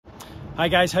Hi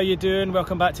guys, how you doing?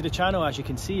 Welcome back to the channel. As you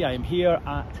can see, I am here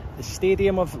at the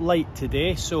Stadium of Light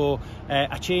today, so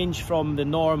a change from the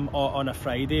norm on a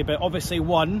Friday, but obviously we've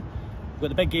got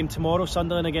the big game tomorrow,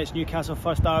 Sunderland against Newcastle,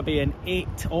 first derby in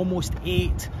almost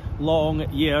eight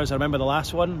long years. I remember the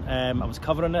last one, I was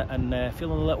covering it and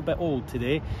feeling a little bit old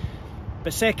today.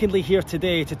 But secondly, here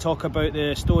today to talk about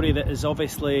the story that has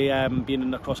obviously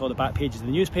been across all the back pages of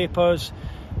the newspapers.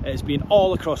 It's been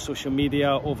all across social media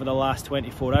over the last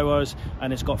 24 hours,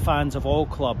 and it's got fans of all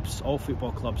clubs, all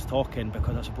football clubs talking,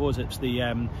 because I suppose it's the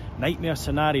nightmare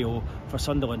scenario for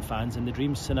Sunderland fans and the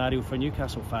dream scenario for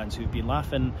Newcastle fans, who've been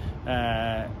laughing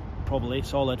probably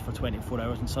solid for 24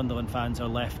 hours, and Sunderland fans are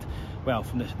left, well,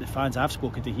 from the fans I've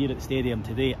spoken to here at the stadium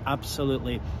today,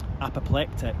 absolutely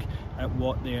apoplectic at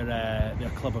what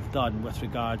their club have done with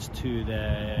regards to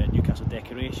the Newcastle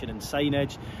decoration and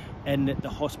signage in the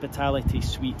hospitality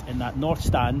suite in that north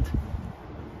stand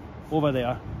over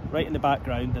there, right in the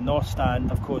background. The north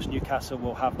stand, of course, Newcastle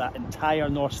will have that entire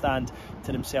north stand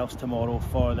to themselves tomorrow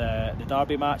for the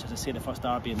derby match, as I say, the first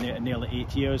derby in nearly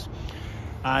 8 years,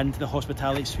 and the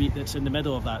hospitality suite that's in the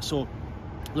middle of that. So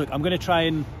look, I'm going to try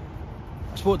and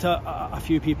I spoke to a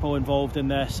few people involved in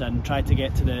this and tried to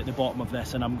get to the bottom of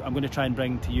this, and I'm going to try and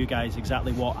bring to you guys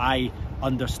exactly what I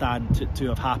understand to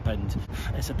have happened.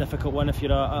 It's a difficult one if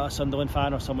you're a Sunderland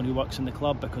fan or someone who works in the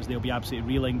club, because they'll be absolutely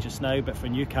reeling just now, but for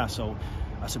Newcastle,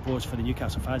 I suppose for the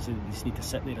Newcastle fans, they just need to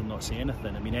sit there and not say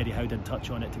anything. I mean, Eddie Howe didn't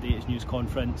touch on it today at his news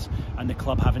conference, and the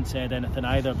club haven't said anything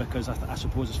either, because I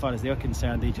suppose as far as they're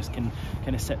concerned, they just can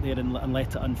kind of sit there and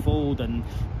let it unfold. And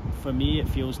for me, it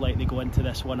feels like they go into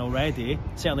this one already,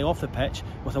 certainly off the pitch,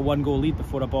 with a 1-goal lead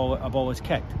before a ball is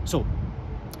kicked. So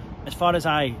as far as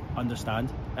I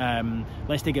understand,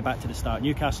 let's take it back to the start.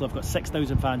 Newcastle have got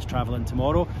 6,000 fans travelling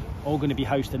tomorrow, all going to be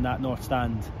housed in that north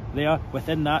stand there.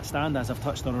 Within that stand, as I've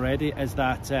touched on already, is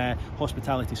that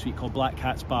hospitality suite called Black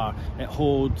Cat's Bar. It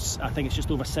holds, I think it's just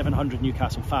over 700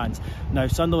 Newcastle fans. Now,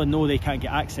 Sunderland know they can't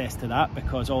get access to that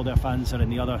because all their fans are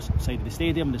in the other side of the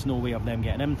stadium. There's no way of them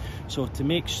getting in. So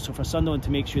for Sunderland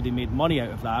to make sure they made money out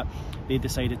of that, they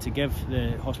decided to give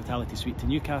the hospitality suite to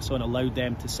Newcastle and allowed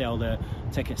them to sell the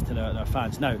tickets to their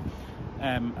fans. Now,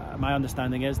 my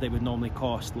understanding is they would normally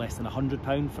cost less than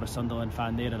 £100 for a Sunderland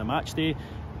fan there in a match day.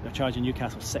 They're charging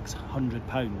Newcastle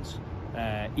 £600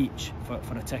 each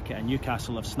for a ticket, and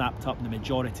Newcastle have snapped up the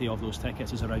majority of those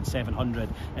tickets, is around 700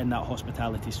 in that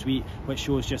hospitality suite, which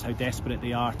shows just how desperate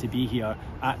they are to be here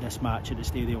at this match at the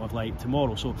Stadium of Light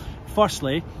tomorrow. So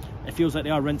firstly, it feels like they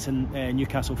are rinsing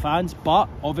Newcastle fans, but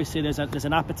obviously there's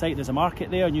an appetite, there's a market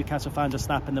there. Newcastle fans are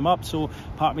snapping them up, so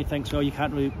part of me thinks, well, you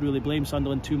can't really blame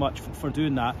Sunderland too much for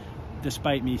doing that,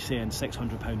 despite me saying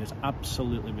 £600 is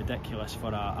absolutely ridiculous for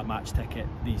a match ticket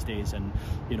these days. And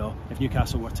you know, if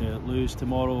Newcastle were to lose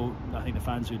tomorrow, I think the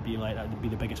fans would be like, that would be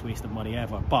the biggest waste of money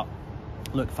ever. But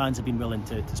look, fans have been willing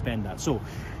to spend that. So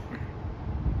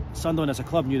Sunderland as a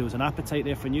club knew there was an appetite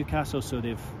there for Newcastle, so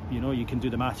they've, you know, you can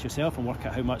do the maths yourself and work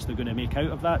out how much they're going to make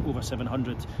out of that. Over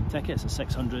 700 tickets at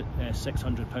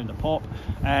 £600 a pop.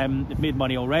 They've made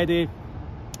money already,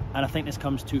 and I think this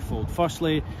comes twofold.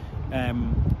 Firstly,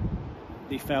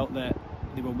 they felt that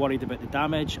they were worried about the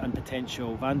damage and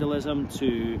potential vandalism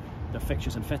to their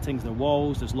fixtures and fittings, their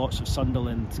walls. There's lots of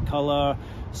Sunderland colour,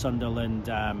 Sunderland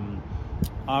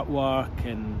artwork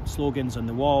and slogans on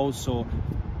the walls, so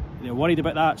they're worried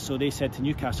about that. So they said to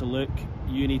Newcastle, look,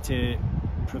 you need to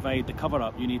provide the cover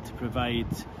up, you need to provide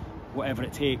whatever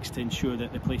it takes to ensure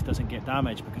that the place doesn't get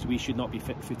damaged, because we should not be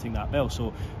footing that bill.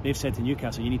 So they've said to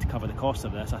Newcastle, you need to cover the cost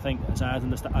of this. I think, as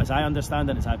I understand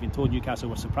it, as I've been told, Newcastle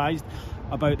were surprised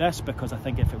about this, because I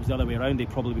think if it was the other way around, they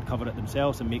probably would cover it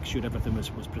themselves and make sure everything was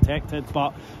protected.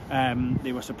 But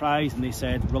they were surprised, and they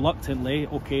said reluctantly,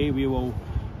 okay, we'll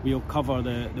cover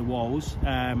the walls.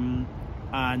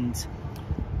 And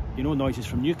you know, noises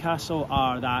from Newcastle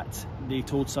are that they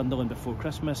told Sunderland before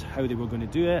Christmas how they were going to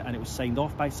do it, and it was signed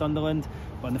off by Sunderland.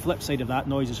 But on the flip side of that,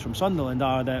 noises from Sunderland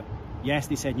are that, yes,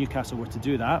 they said Newcastle were to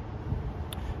do that,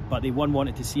 but they, one,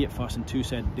 wanted to see it first, and two,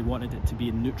 said they wanted it to be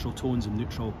in neutral tones and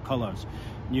neutral colours.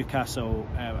 Newcastle,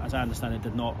 as I understand it,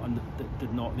 did not.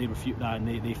 They refute that, and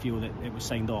they feel that it was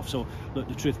signed off. So look,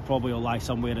 the truth probably will lie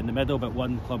somewhere in the middle, but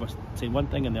one club are saying one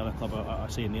thing and the other club are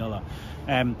saying the other.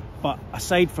 But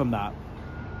aside from that,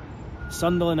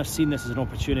 Sunderland have seen this as an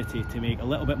opportunity to make a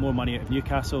little bit more money out of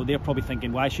Newcastle. They're probably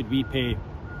thinking, why should we pay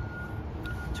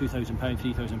 £2,000,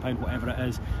 £3,000, whatever it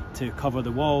is, to cover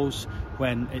the walls,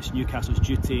 when it's Newcastle's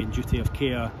duty and duty of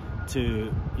care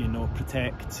to, you know,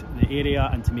 protect the area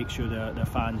and to make sure their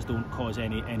fans don't cause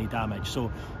any damage.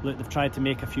 So look, they've tried to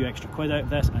make a few extra quid out of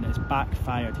this, and it's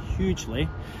backfired hugely.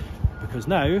 because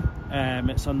now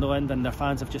at Sunderland, and their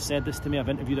fans have just said this to me, I've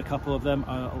interviewed a couple of them,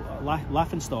 are a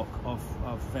laughingstock of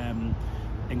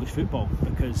English football,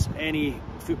 because any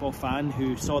football fan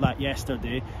who saw that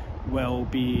yesterday will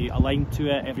be aligned to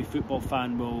it. Every football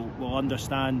fan will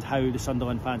understand how the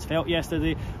Sunderland fans felt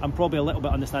yesterday, and probably a little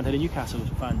bit understand how the Newcastle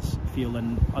fans feel,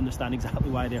 and understand exactly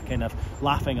why they're kind of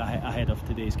laughing ahead of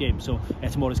today's game, so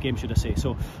tomorrow's game, should I say.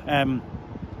 So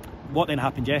what then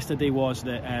happened yesterday was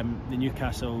that the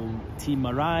Newcastle team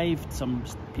arrived, some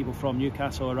people from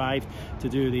Newcastle arrived to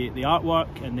do the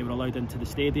artwork, and they were allowed into the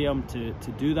stadium to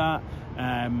do that.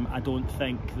 I don't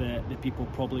think that the people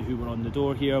probably who were on the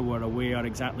door here were aware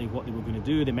exactly what they were going to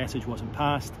do. The message wasn't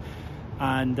passed,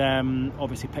 and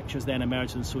obviously pictures then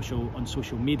emerged on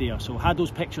social media. So had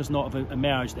those pictures not have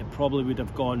emerged, it probably would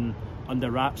have gone under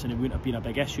wraps and it wouldn't have been a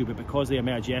big issue. But because they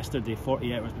emerged yesterday,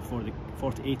 48 hours before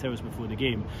the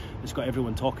game, it's got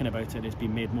everyone talking about it, and it's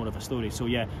been made more of a story. So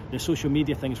yeah, the social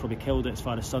media thing's probably killed it as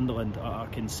far as Sunderland are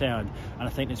concerned, and I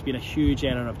think there's been a huge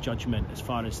error of judgment as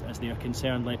far as they are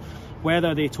concerned. Like,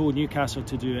 whether they told Newcastle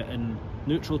to do it in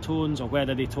neutral tones, or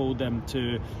whether they told them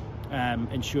to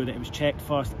ensure that it was checked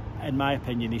first, in my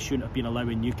opinion, they shouldn't have been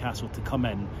allowing Newcastle to come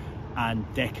in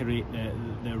and decorate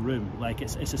the room. Like,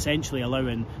 it's essentially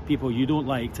allowing people you don't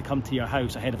like to come to your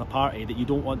house ahead of a party that you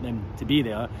don't want them to be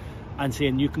there, and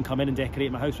saying, you can come in and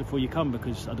decorate my house before you come,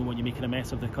 because I don't want you making a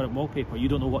mess of the current wallpaper. You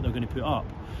don't know what they're going to put up.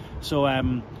 So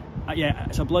yeah,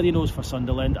 it's a bloody nose for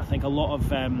Sunderland. I think a lot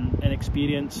of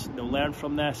inexperience. They'll learn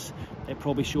from this. It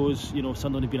probably shows, you know,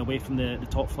 Sunderland have been away from the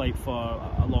top flight for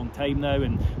a long time now,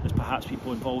 and there's perhaps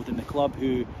people involved in the club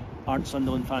who aren't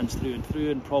Sunderland fans through and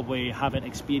through, and probably haven't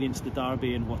experienced the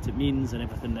derby and what it means and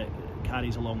everything that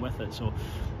carries along with it. So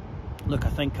look, I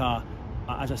think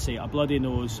as I say, a bloody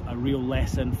nose, a real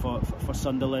lesson for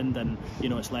Sunderland, and you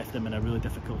know, it's left them in a really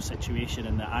difficult situation,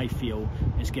 and that I feel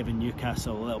is giving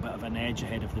Newcastle a little bit of an edge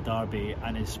ahead of the derby,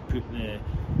 and has put the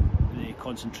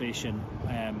concentration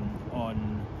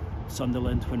on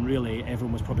Sunderland, when really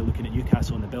everyone was probably looking at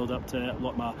Newcastle in the build-up to it. A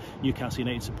lot of my Newcastle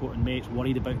United supporting mates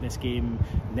worried about this game,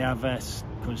 nervous,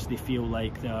 because they feel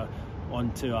like they're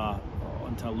onto a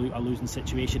losing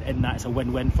situation, in that it's a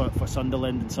win-win for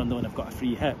Sunderland, and Sunderland have got a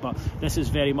free hit. But this has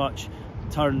very much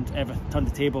turned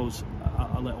the tables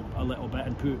a little bit,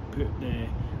 and put the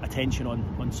attention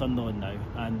on Sunderland now,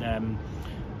 and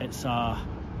it's a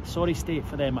sorry state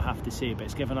for them, I have to say, but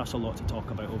it's given us a lot to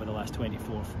talk about over the last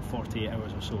 48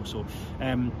 hours or so. So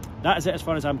that is it as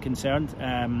far as I'm concerned.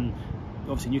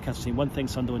 Obviously Newcastle saying one thing,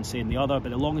 Sunderland saying the other, but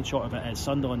the long and short of it is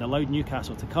Sunderland allowed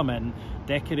Newcastle to come in,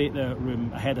 decorate the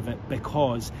room ahead of it,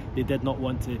 because they did not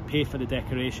want to pay for the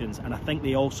decorations. And I think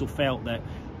they also felt that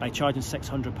by charging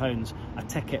 £600 a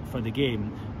ticket for the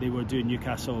game, they were doing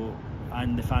Newcastle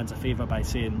and the fans a favour by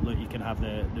saying, look, you can have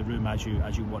the room as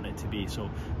you want it to be. So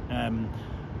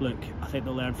look, I think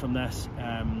they'll learn from this.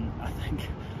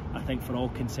 I think for all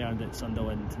concerned at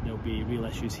Sunderland, there'll be real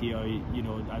issues here. You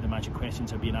know, I'd imagine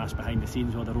questions are being asked behind the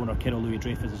scenes. Well, their owner, Kirill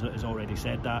Louis-Dreyfus, has already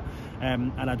said that.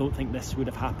 And I don't think this would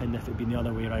have happened if it had been the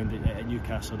other way around at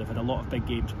Newcastle. They've had a lot of big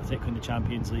games, particularly in the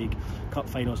Champions League, cup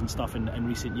finals and stuff in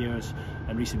recent years,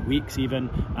 and recent weeks even.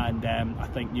 And I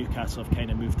think Newcastle have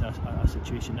kind of moved to a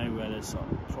situation now where there's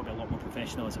probably a lot more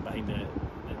professionalism behind the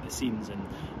scenes, and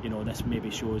you know, this maybe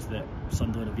shows that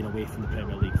Sunderland have been away from the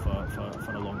Premier League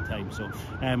for a long time. So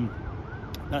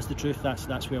that's the truth.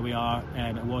 That's where we are.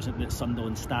 It wasn't that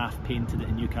Sunderland staff painted it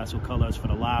in Newcastle colours for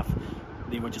a laugh.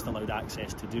 They were just allowed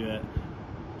access to do it.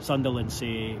 Sunderland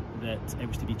say that it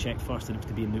was to be checked first and it was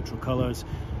to be in neutral colours.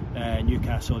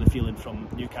 Newcastle, the feeling from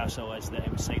Newcastle is that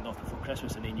it was signed off before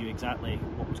Christmas and they knew exactly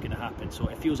what was going to happen. So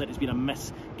it feels like there's been a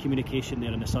miscommunication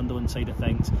there on the Sunderland side of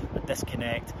things, a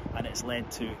disconnect, and it's led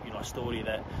to, you know, a story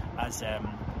that, as I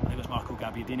think it was Marco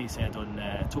Gabbiadini said on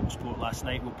Total Sport last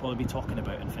night, we'll probably be talking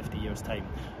about in 50 years' time,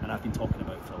 and I've been talking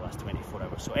about for the last 24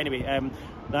 hours. So anyway,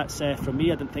 that's from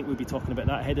me. I didn't think we'd be talking about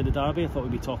that ahead of the derby. I thought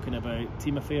we'd be talking about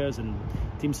team affairs and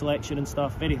team selection and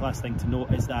stuff. Very last thing to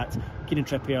note is that Kieran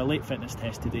Trippier, late fitness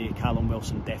test today. Callum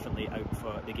Wilson definitely out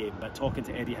for the game, but talking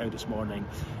to Eddie Howe this morning,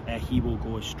 he will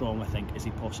go as strong, I think, as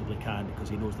he possibly can, because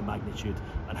he knows the magnitude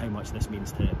and how much this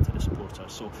means to the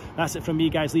supporters. So that's it from me,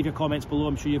 guys. Leave your comments below.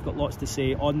 I'm sure you've got lots to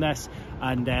say on this,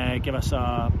 and give us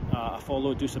a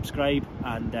follow, do subscribe,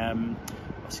 and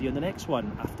I'll see you in the next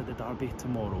one after the derby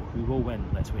tomorrow. Who will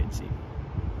win? Let's wait and see.